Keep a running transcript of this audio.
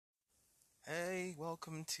Hey,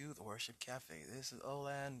 welcome to the Worship Cafe. This is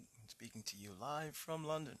Olan speaking to you live from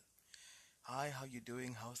London. Hi, how you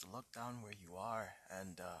doing? How's the lockdown where you are?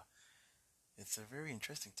 And it's a very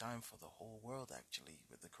interesting time for the whole world actually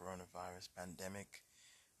with the coronavirus pandemic.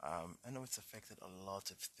 I know it's affected a lot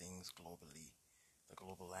of things globally. The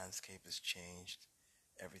global landscape has changed.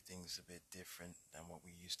 Everything's a bit different than what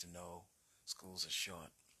we used to know. Schools are shut.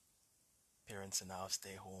 Parents are now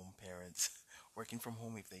stay-home parents, working from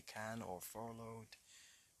home if they can, or furloughed,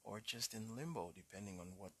 or just in limbo, depending on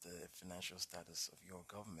what the financial status of your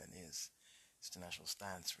government is. It's the national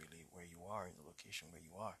stance, really, where you are, in the location where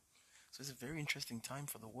you are. So it's a very interesting time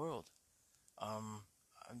for the world. Um,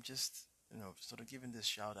 I'm just, sort of giving this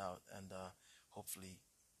shout out, and hopefully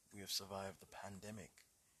we have survived the pandemic,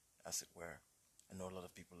 as it were. I know a lot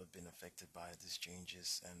of people have been affected by these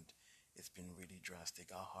changes, and it's been really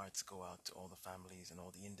drastic. Our hearts go out to all the families and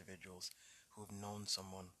all the individuals who have known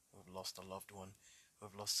someone, who have lost a loved one, who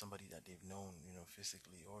have lost somebody that they've known,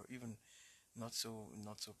 physically, or even not so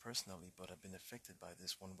personally, but have been affected by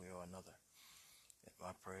this one way or another.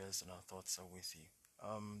 Our prayers and our thoughts are with you.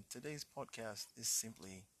 Today's podcast is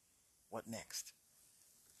simply what next?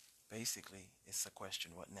 Basically, it's a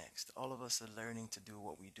question, what next? All of us are learning to do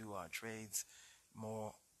what we do, our trades,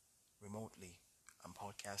 more remotely. I'm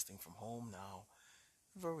podcasting from home now.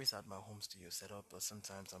 I've always had my home studio set up, but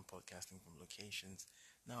sometimes I'm podcasting from locations.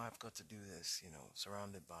 Now I've got to do this,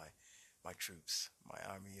 surrounded by my troops, my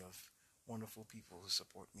army of wonderful people who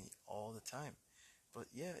support me all the time. But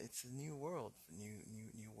yeah, it's a new world,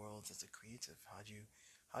 new worlds as a creative. How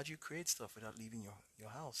do you create stuff without leaving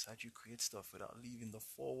your house? How do you create stuff without leaving the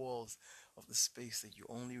four walls of the space that you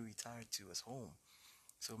only retired to as home?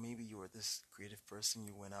 So maybe you were this creative person,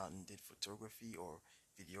 you went out and did photography or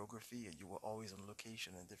videography, and you were always on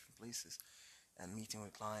location in different places and meeting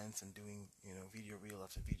with clients and doing, video reel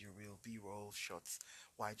after video reel, B-roll shots,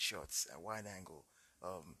 wide shots at wide angle,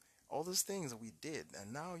 all those things that we did.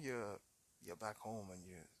 And now you're back home and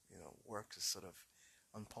work is sort of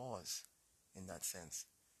on pause in that sense.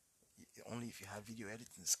 Only if you have video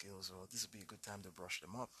editing skills, or this would be a good time to brush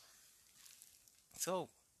them up. So,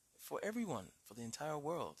 for everyone, for the entire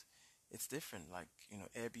world, it's different. Like,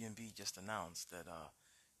 Airbnb just announced that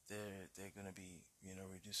they're going to be,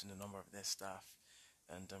 reducing the number of their staff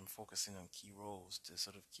and focusing on key roles to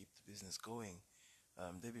sort of keep the business going.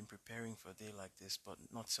 They've been preparing for a day like this, but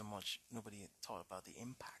not so much. Nobody had thought about the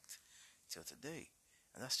impact till today,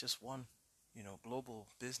 and that's just one, global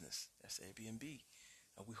business. That's Airbnb.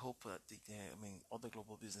 We hope that other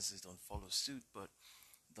global businesses don't follow suit, but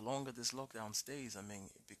the longer this lockdown stays,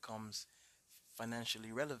 it becomes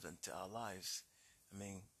financially relevant to our lives.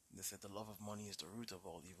 They said the love of money is the root of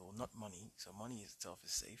all evil, not money. So money itself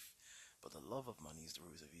is safe, but the love of money is the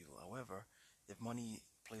root of evil. However, if money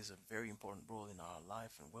plays a very important role in our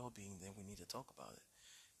life and well-being, then we need to talk about it.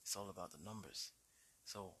 It's all about the numbers.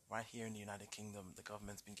 So right here in the United Kingdom, the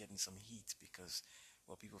government's been getting some heat because,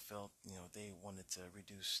 well, people felt, they wanted to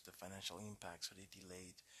reduce the financial impact, so they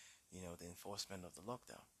delayed, the enforcement of the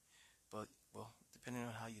lockdown. But, well, depending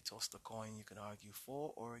on how you toss the coin, you can argue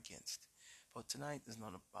for or against. But tonight is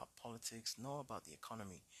not about politics nor about the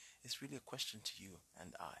economy. It's really a question to you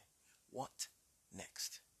and I. What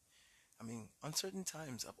next? Uncertain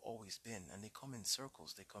times have always been, and they come in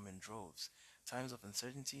circles, they come in droves. Times of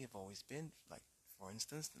uncertainty have always been, like, for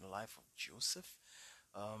instance, in the life of Joseph.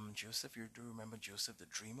 Joseph, you do remember Joseph, the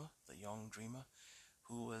dreamer, the young dreamer,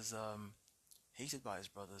 who was hated by his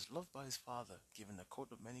brothers, loved by his father, given a coat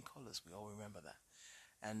of many colors. We all remember that.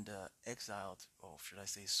 And exiled, or should I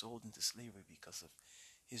say, sold into slavery because of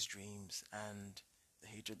his dreams and the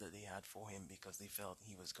hatred that they had for him because they felt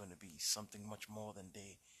he was going to be something much more than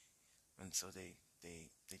they. And so they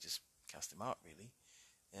just cast him out, really.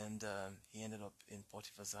 And he ended up in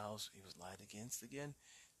Potiphar's house. He was lied against again.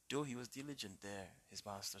 Though he was diligent there, his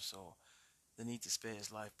master saw the need to spare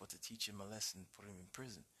his life, but to teach him a lesson, put him in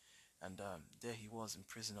prison. And there he was in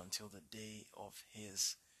prison until the day of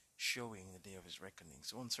his showing, the day of his reckoning.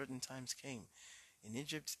 So uncertain times came. In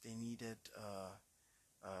Egypt, they needed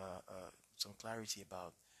some clarity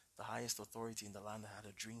about the highest authority in the land that had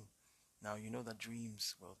a dream. Now, you know that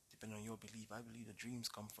dreams, well, depending on your belief, I believe the dreams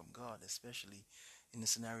come from God, especially in the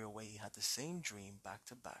scenario where he had the same dream back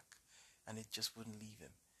to back, and it just wouldn't leave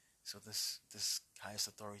him. So this highest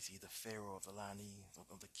authority, the pharaoh of the land,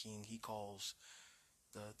 of the king, he calls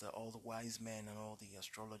the all the wise men and all the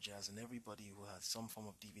astrologers and everybody who has some form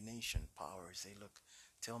of divination power. Say, look,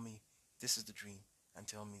 tell me this is the dream and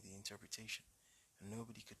tell me the interpretation. And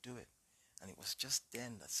nobody could do it. And it was just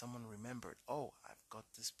then that someone remembered, oh, I've got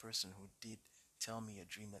this person who did tell me a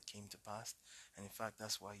dream that came to pass. And in fact,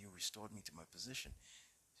 that's why you restored me to my position.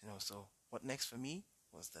 So what next for me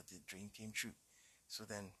was that the dream came true. So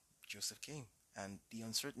then Joseph came, and the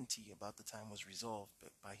uncertainty about the time was resolved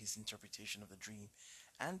by his interpretation of the dream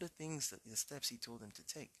and the steps he told him to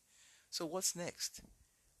take. So what's next?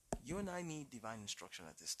 You and I need divine instruction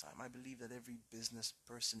at this time. I believe that every business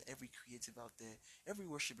person, every creative out there, every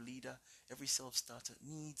worship leader, every self starter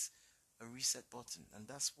needs a reset button. And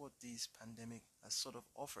that's what this pandemic has sort of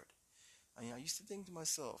offered. I used to think to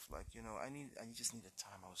myself, like, I just needed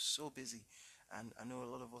time. I was so busy. And I know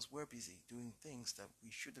a lot of us were busy doing things that we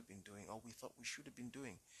should have been doing or we thought we should have been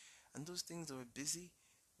doing. And those things that were busy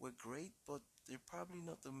were great, but they're probably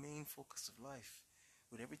not the main focus of life.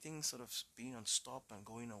 With everything sort of being on stop and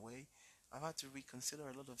going away, I've had to reconsider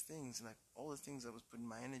a lot of things. Like all the things I was putting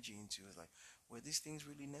my energy into is like, were these things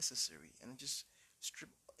really necessary? And I just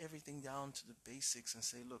strip everything down to the basics and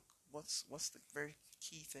say, look, what's the very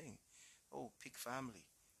key thing? Oh, pick family.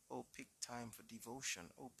 Oh, pick time for devotion.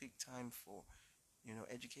 Oh, pick time for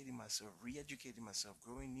educating myself, re-educating myself,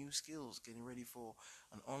 growing new skills, getting ready for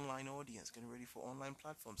an online audience, getting ready for online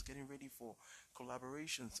platforms, getting ready for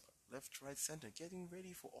collaborations, left, right, center, getting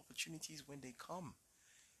ready for opportunities when they come.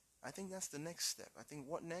 I think that's the next step. I think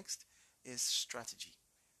what next is strategy.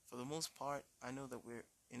 For the most part, I know that we're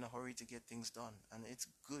in a hurry to get things done, and it's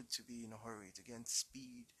good to be in a hurry to get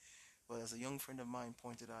speed. But as a young friend of mine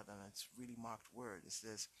pointed out, and it's really marked word, it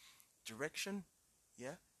says direction,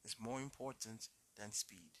 yeah, is more important than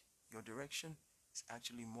speed. Your direction is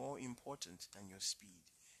actually more important than your speed.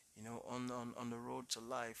 On the road to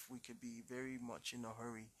life, we could be very much in a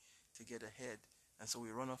hurry to get ahead, and so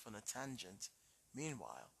we run off on a tangent.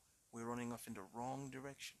 Meanwhile, we're running off in the wrong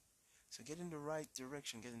direction. So getting the right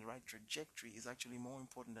direction, getting the right trajectory is actually more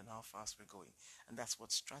important than how fast we're going. And that's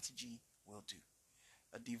what strategy will do.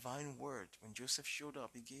 A divine word. When Joseph showed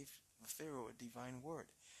up, he gave Pharaoh a divine word.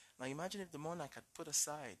 Now imagine if the monarch had put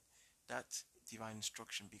aside that divine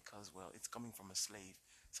instruction because, well, it's coming from a slave,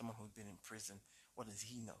 someone who'd been in prison. What does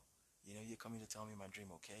he know? You're coming to tell me my dream,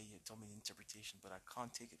 okay? You told me the interpretation, but I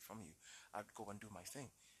can't take it from you. I'd go and do my thing.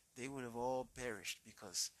 They would have all perished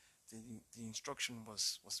because the instruction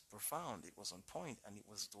was profound, it was on point, and it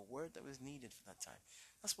was the word that was needed for that time.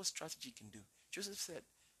 That's what strategy can do. Joseph said,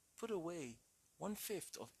 put away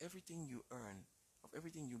 1/5 of everything you earn, of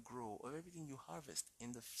everything you grow, of everything you harvest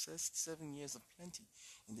in the first 7 years of plenty,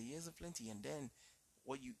 in the years of plenty, and then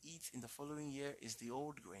what you eat in the following year is the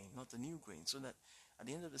old grain, not the new grain, so that at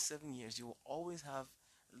the end of the 7 years, you will always have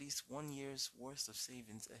at least 1 year's worth of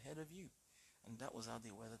savings ahead of you. And that was how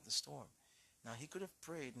they weathered the storm. Now, he could have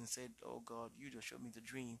prayed and said, oh God, you just showed me the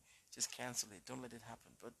dream, just cancel it, don't let it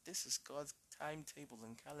happen. But this is God's timetable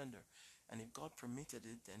and calendar. And if God permitted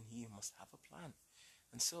it, then he must have a plan.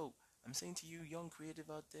 And so I'm saying to you, young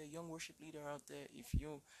creative out there, young worship leader out there, if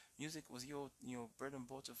your music was your bread and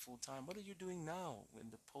butter full time, what are you doing now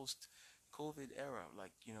in the post-COVID era?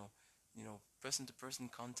 Like person to person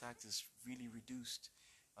contact is really reduced.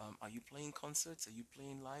 Are you playing concerts? Are you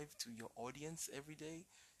playing live to your audience every day?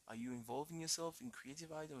 Are you involving yourself in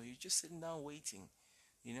creative items? Or are you just sitting down waiting?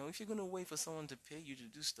 If you're gonna wait for someone to pay you to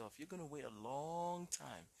do stuff, you're gonna wait a long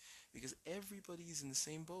time because everybody is in the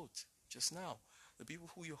same boat. Just now, the people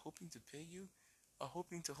who you're hoping to pay you are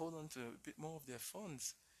hoping to hold on to a bit more of their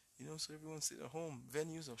funds. So everyone's sitting at home.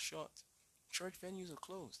 Venues are shut. Church venues are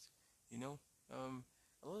closed. You know, um,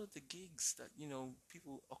 a lot of the gigs that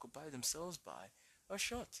people occupy themselves by are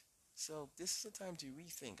shut. So this is a time to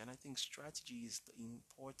rethink, and I think strategy is the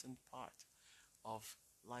important part of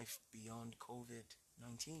life beyond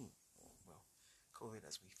COVID-19. Well, COVID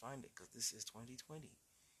as we find it, because this is 2020.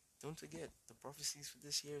 Don't forget, the prophecies for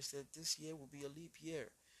this year said this year will be a leap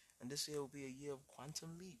year, and this year will be a year of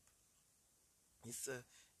quantum leap. It's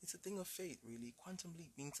a thing of faith, really. Quantum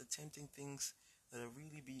leap means attempting things that are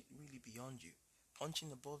really beyond you,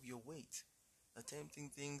 punching above your weight, attempting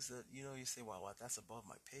things that you say, wow, that's above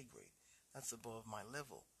my pay grade, that's above my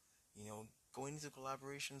level. Going into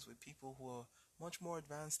collaborations with people who are much more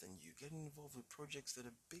advanced than you, getting involved with projects that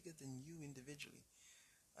are bigger than you individually,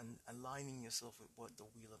 and aligning yourself with what the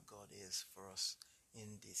will of God is for us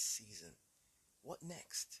in this season. What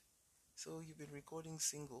next? So you've been recording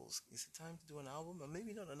singles. Is it time to do an album? Or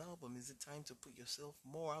maybe not an album. Is it time to put yourself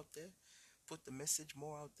more out there? Put the message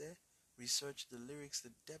more out there? Research the lyrics,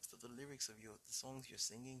 the depth of the lyrics of the songs you're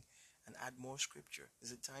singing, and add more scripture?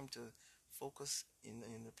 Is it time to focus in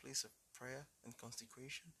a place of prayer and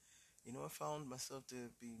consecration? I found myself to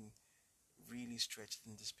be really stretched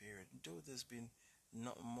in this period. Though there's been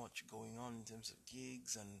not much going on in terms of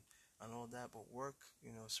gigs and all that, but work,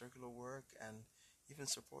 circular work, and even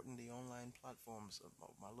supporting the online platforms of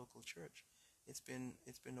my local church. It's been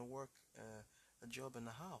a job and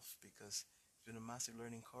a half because it's been a massive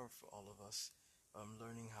learning curve for all of us.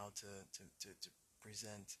 Learning how to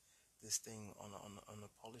present this thing on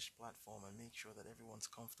a polished platform and make sure that everyone's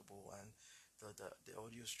comfortable and the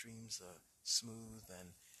audio streams are smooth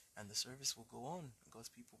and the service will go on. God's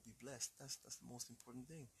people be blessed. That's the most important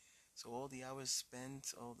thing. So all the hours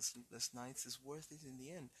spent, all the sleepless nights is worth it in the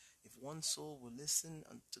end. If one soul will listen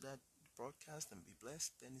to that broadcast and be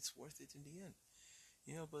blessed, then it's worth it in the end.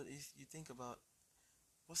 But if you think about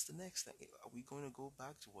what's the next thing, are we going to go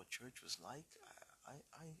back to what church was like?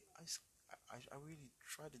 I really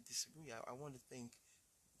try to disagree. I want to think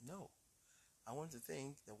no. I want to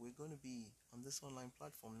think that we're going to be on this online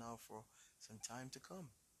platform now for some time to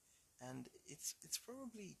come, and it's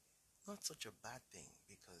probably not such a bad thing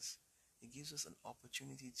because it gives us an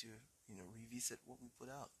opportunity to revisit what we put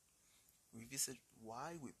out, revisit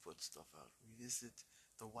why we put stuff out, revisit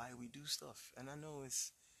the why we do stuff. And I know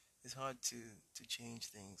it's hard to change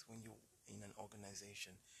things when you're in an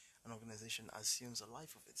organization. An organization assumes a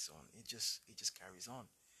life of its own. It just carries on.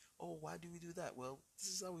 Oh, why do we do that? Well, this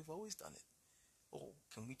is how we've always done it. Oh,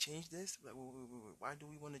 can we change this? Like, wait. Why do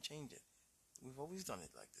we want to change it? We've always done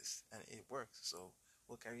it like this, and it works. So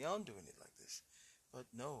we'll carry on doing it like this. But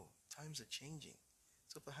no, times are changing.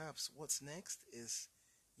 So perhaps what's next is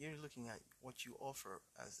you're looking at what you offer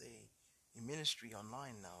as a ministry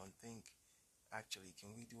online now and think, actually, can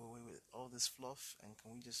we do away with all this fluff and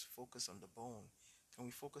can we just focus on the bone? Can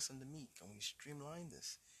we focus on the meat? Can we streamline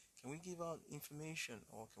this? Can we give out information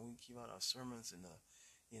or can we give out our sermons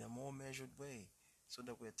in a more measured way so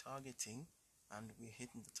that we're targeting and we're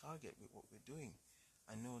hitting the target with what we're doing?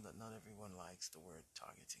 I know that not everyone likes the word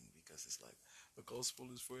targeting because it's like the gospel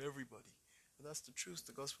is for everybody. But that's the truth.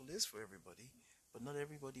 The gospel is for everybody, but not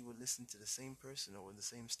everybody will listen to the same person or the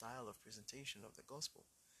same style of presentation of the gospel.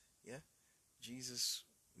 Yeah? Jesus,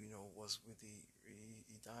 was with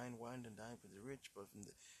he dined, wined, and dined with the rich, but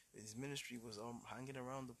his ministry was hanging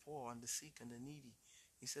around the poor and the sick and the needy.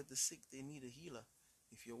 He said the sick, they need a healer.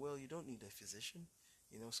 If you're well, you don't need a physician.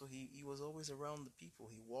 So he was always around the people.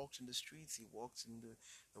 He walked in the streets, he walked in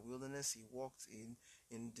the wilderness, he walked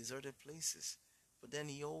in deserted places. But then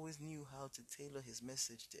he always knew how to tailor his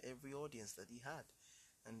message to every audience that he had.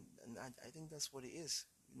 And I think that's what it is.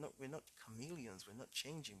 We're not chameleons, we're not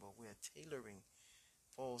changing, but we're tailoring.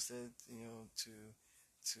 Paul said,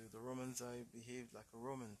 to the Romans I behaved like a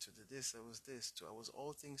Roman, to the this I was this, to I was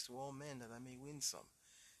all things to all men that I may win some.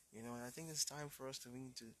 And I think it's time for us to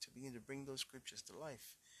begin to bring those scriptures to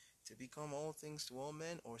life. To become all things to all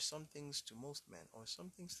men, or some things to most men, or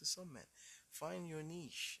some things to some men. Find your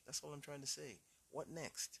niche. That's all I'm trying to say. What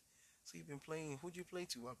next? So you've been playing, who do you play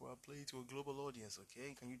to? I play to a global audience,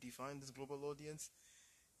 okay? Can you define this global audience?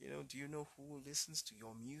 Do you know who listens to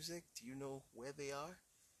your music? Do you know where they are?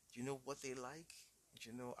 Do you know what they like? Do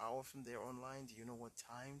you know how often they're online? Do you know what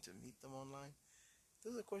time to meet them online?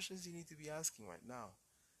 Those are questions you need to be asking right now.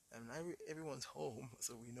 And everyone's home,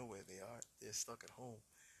 so we know where they are. They're stuck at home,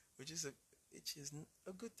 which is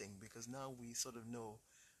a good thing because now we sort of know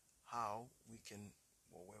how we can,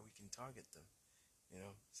 or where we can target them.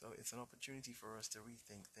 So it's an opportunity for us to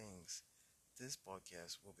rethink things. This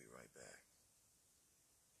podcast will be right back.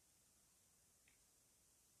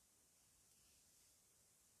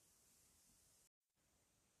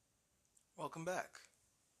 Welcome back.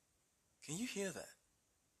 Can you hear that?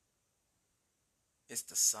 It's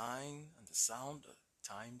the sign and the sound of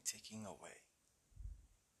time ticking away.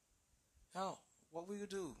 Now, what we will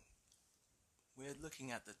do, we're looking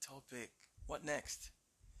at the topic, what next?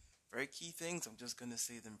 Very key things, I'm just going to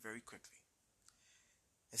say them very quickly.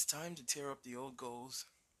 It's time to tear up the old goals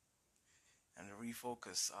and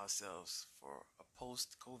refocus ourselves for a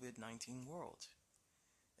post-COVID-19 world.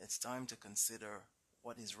 It's time to consider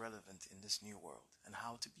what is relevant in this new world and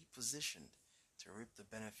how to be positioned to reap the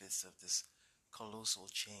benefits of this colossal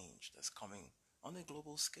change that's coming on a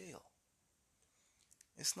global scale.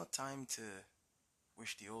 It's not time to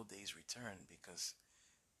wish the old days return because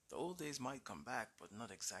the old days might come back, but not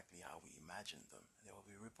exactly how we imagined them. There will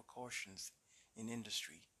be repercussions in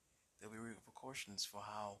industry. There will be repercussions for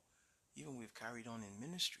how even we've carried on in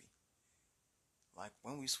ministry. Like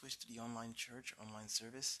when we switched to the online church, online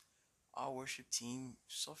service, our worship team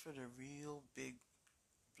suffered a real big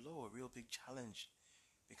blow, a real big challenge,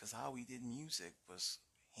 because how we did music was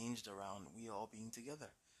hinged around we all being together.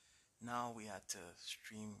 Now we had to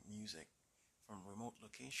stream music from remote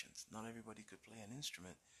locations. Not everybody could play an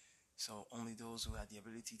instrument, so only those who had the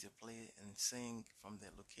ability to play and sing from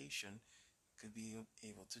their location could be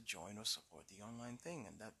able to join or support the online thing,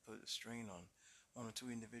 and that put a strain on one or two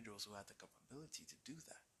individuals who had the capability to do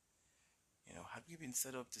that. Had we been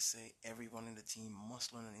set up to say everyone in the team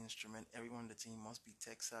must learn an instrument, everyone in the team must be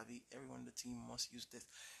tech savvy, everyone in the team must use this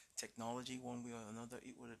technology one way or another,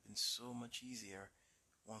 it would have been so much easier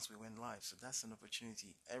once we went live. So that's an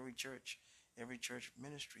opportunity. Every church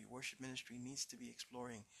ministry, worship ministry needs to be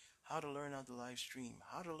exploring how to learn how to live stream,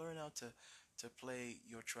 how to learn how to play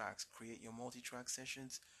your tracks, create your multi-track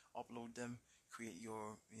sessions, upload them, create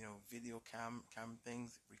your video cam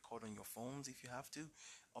things, record on your phones if you have to,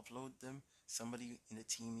 upload them. Somebody in the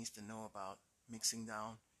team needs to know about mixing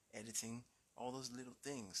down, editing, all those little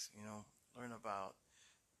things. Learn about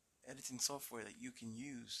editing software that you can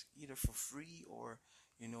use either for free or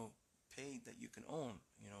you know paid that you can own.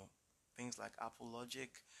 Things like Apple Logic,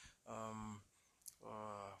 um,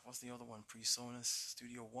 what's the other one? PreSonus,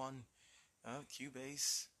 Studio One,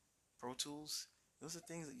 Cubase, Pro Tools. Those are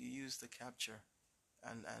things that you use to capture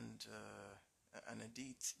and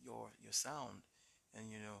edit your sound. And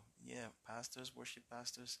yeah, pastors, worship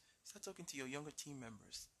pastors, start talking to your younger team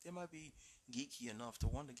members. They might be geeky enough to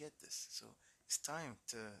want to get this. So it's time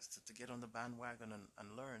to get on the bandwagon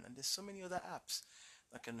and learn. And there's so many other apps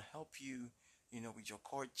that can help you, with your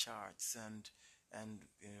chord charts and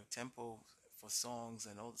tempo for songs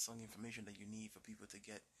and all the song information that you need for people to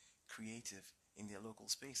get creative in their local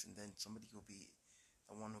space. And then somebody will be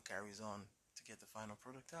the one who carries on to get the final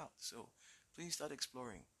product out. So please start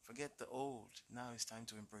exploring. Forget the old. Now it's time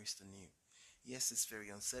to embrace the new. Yes, it's very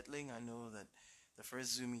unsettling. I know that the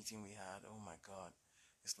first Zoom meeting we had, oh my God,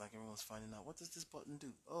 it's like everyone's finding out, what does this button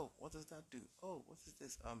do? Oh, what does that do? Oh, what is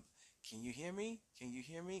this? Can you hear me? Can you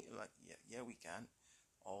hear me? Like, yeah, we can.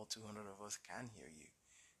 All 200 of us can hear you.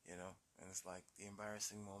 And it's like the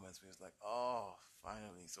embarrassing moments where it's like, oh,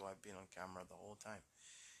 finally. So I've been on camera the whole time.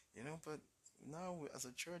 But now as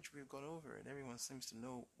a church, we've got over it. Everyone seems to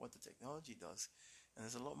know what the technology does, and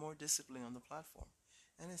there's a lot more discipline on the platform.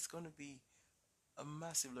 And it's going to be a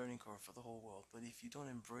massive learning curve for the whole world. But if you don't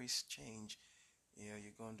embrace change,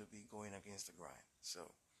 you're going to be going against the grind.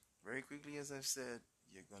 So, very quickly, as I've said,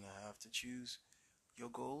 you're going to have to choose your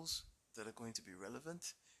goals that are going to be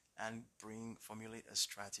relevant and formulate a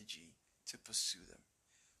strategy to pursue them.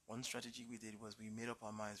 One strategy we did was we made up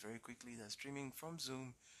our minds very quickly that streaming from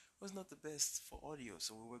Zoom was not the best for audio,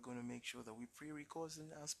 so we were going to make sure that we pre-record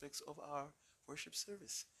certain aspects of our worship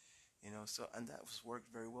service. So and that was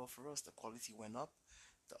worked very well for us. The quality went up,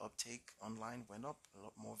 the uptake online went up, a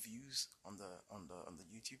lot more views on the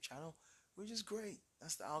YouTube channel, which is great.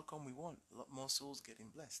 That's the outcome we want. A lot more souls getting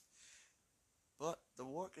blessed. But the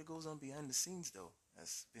work that goes on behind the scenes, though,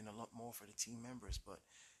 has been a lot more for the team members, but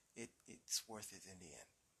it's worth it in the end.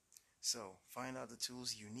 So find out the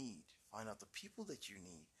tools you need, find out the people that you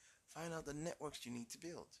need, find out the networks you need to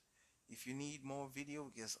build. If you need more video,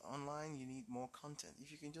 because online you need more content.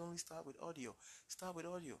 If you can only start with audio, start with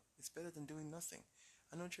audio. It's better than doing nothing.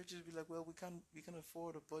 I know churches will be like, well, we can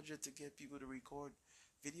afford a budget to get people to record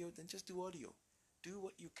video, then just do audio. Do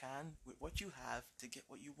what you can with what you have to get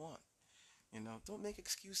what you want. Don't make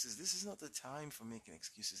excuses. This is not the time for making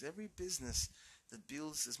excuses. Every business that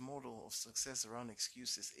builds this model of success around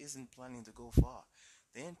excuses isn't planning to go far.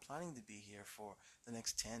 They ain't planning to be here for the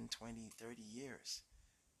next 10, 20, 30 years.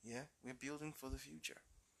 Yeah, we're building for the future.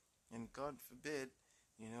 And God forbid,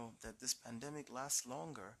 that this pandemic lasts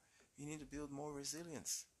longer. You need to build more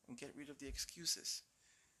resilience and get rid of the excuses.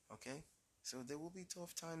 Okay? So there will be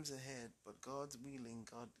tough times ahead, but God's willing,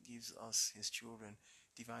 God gives us, his children,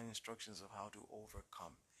 divine instructions of how to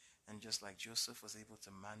overcome. And just like Joseph was able to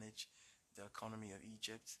manage the economy of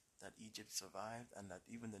Egypt, that Egypt survived, and that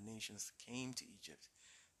even the nations came to Egypt,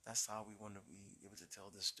 that's how we want to be able to tell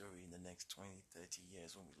this story in the next 20, 30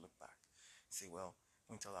 years when we look back. Say, well,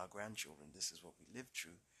 when we tell our grandchildren this is what we lived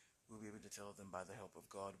through, we'll be able to tell them by the help of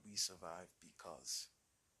God we survived because.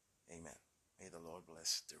 Amen. May the Lord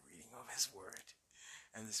bless the reading of his word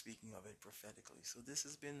and the speaking of it prophetically. So this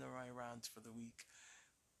has been the right round for the week.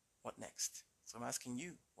 What next? So I'm asking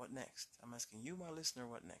you, what next? I'm asking you, my listener,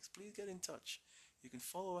 what next? Please get in touch. You can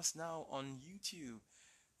follow us now on YouTube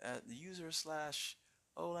at the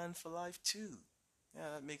user/Oland for Life 2. Yeah,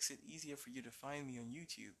 that makes it easier for you to find me on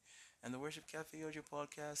YouTube. And the Worship Cafe Audio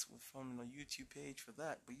Podcast will find a YouTube page for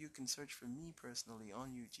that. But you can search for me personally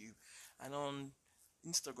on YouTube and on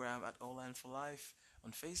Instagram at Oland for Life,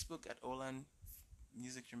 on Facebook at Oland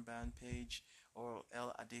Music and Band page, or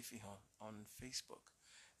El Adefihan on Facebook.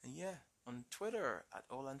 And yeah, on Twitter at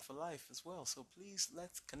Oland for Life as well. So please,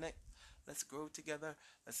 let's connect. Let's grow together.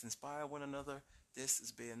 Let's inspire one another. This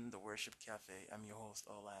has been the Worship Cafe. I'm your host,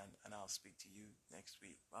 Oland, and I'll speak to you next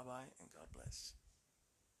week. Bye bye, and God bless.